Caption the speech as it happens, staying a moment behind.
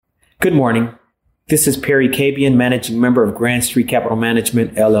Good morning. This is Perry Cabian, Managing Member of Grand Street Capital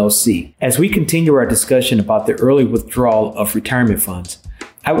Management, LLC. As we continue our discussion about the early withdrawal of retirement funds,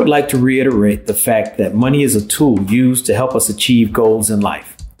 I would like to reiterate the fact that money is a tool used to help us achieve goals in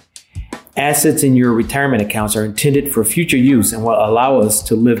life. Assets in your retirement accounts are intended for future use and will allow us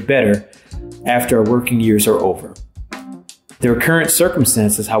to live better after our working years are over. There are current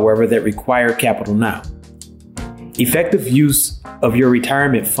circumstances, however, that require capital now. Effective use of your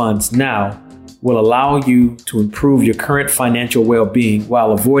retirement funds now will allow you to improve your current financial well-being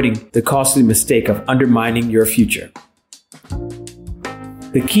while avoiding the costly mistake of undermining your future.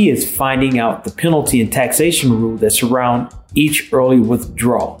 The key is finding out the penalty and taxation rule that surround each early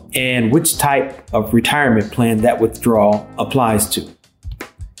withdrawal and which type of retirement plan that withdrawal applies to.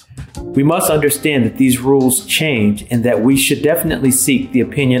 We must understand that these rules change and that we should definitely seek the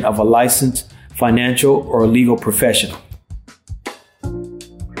opinion of a licensed financial or legal professional.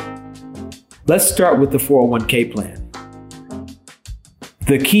 Let's start with the 401k plan.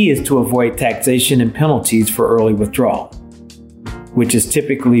 The key is to avoid taxation and penalties for early withdrawal, which is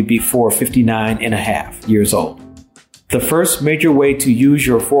typically before 59 and a half years old. The first major way to use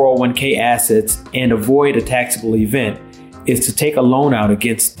your 401k assets and avoid a taxable event is to take a loan out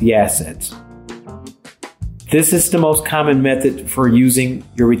against the assets. This is the most common method for using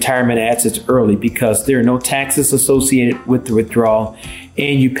your retirement assets early because there are no taxes associated with the withdrawal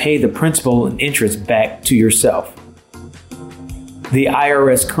and you pay the principal and interest back to yourself. The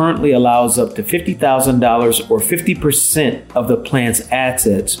IRS currently allows up to $50,000 or 50% of the plan's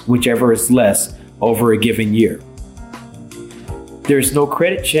assets, whichever is less, over a given year. There is no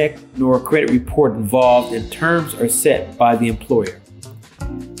credit check nor credit report involved and terms are set by the employer.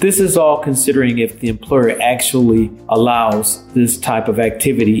 This is all considering if the employer actually allows this type of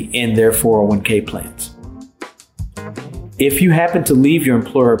activity in their 401k plans. If you happen to leave your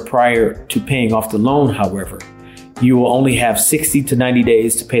employer prior to paying off the loan, however, you will only have 60 to 90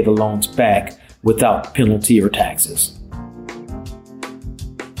 days to pay the loans back without penalty or taxes.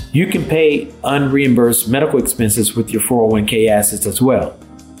 You can pay unreimbursed medical expenses with your 401k assets as well.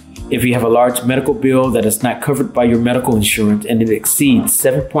 If you have a large medical bill that is not covered by your medical insurance and it exceeds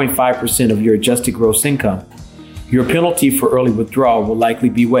 7.5% of your adjusted gross income, your penalty for early withdrawal will likely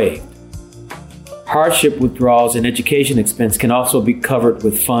be waived. Hardship withdrawals and education expense can also be covered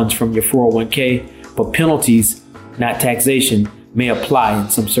with funds from your 401k, but penalties, not taxation, may apply in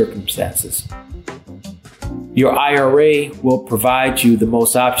some circumstances. Your IRA will provide you the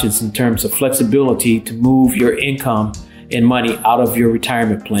most options in terms of flexibility to move your income and money out of your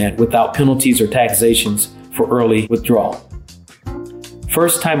retirement plan without penalties or taxations for early withdrawal.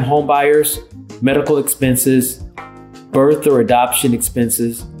 First-time homebuyers, medical expenses, birth or adoption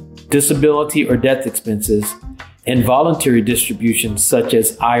expenses, disability or death expenses, and voluntary distributions such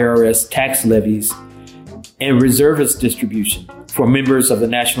as IRS tax levies and reservist distribution for members of the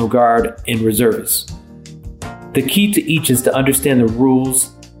National Guard and reservists. The key to each is to understand the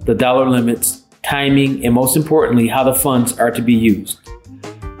rules, the dollar limits, timing, and most importantly, how the funds are to be used.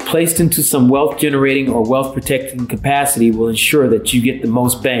 Placed into some wealth generating or wealth protecting capacity will ensure that you get the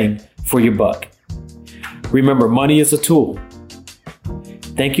most bang for your buck. Remember, money is a tool.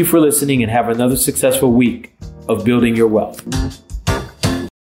 Thank you for listening and have another successful week of building your wealth.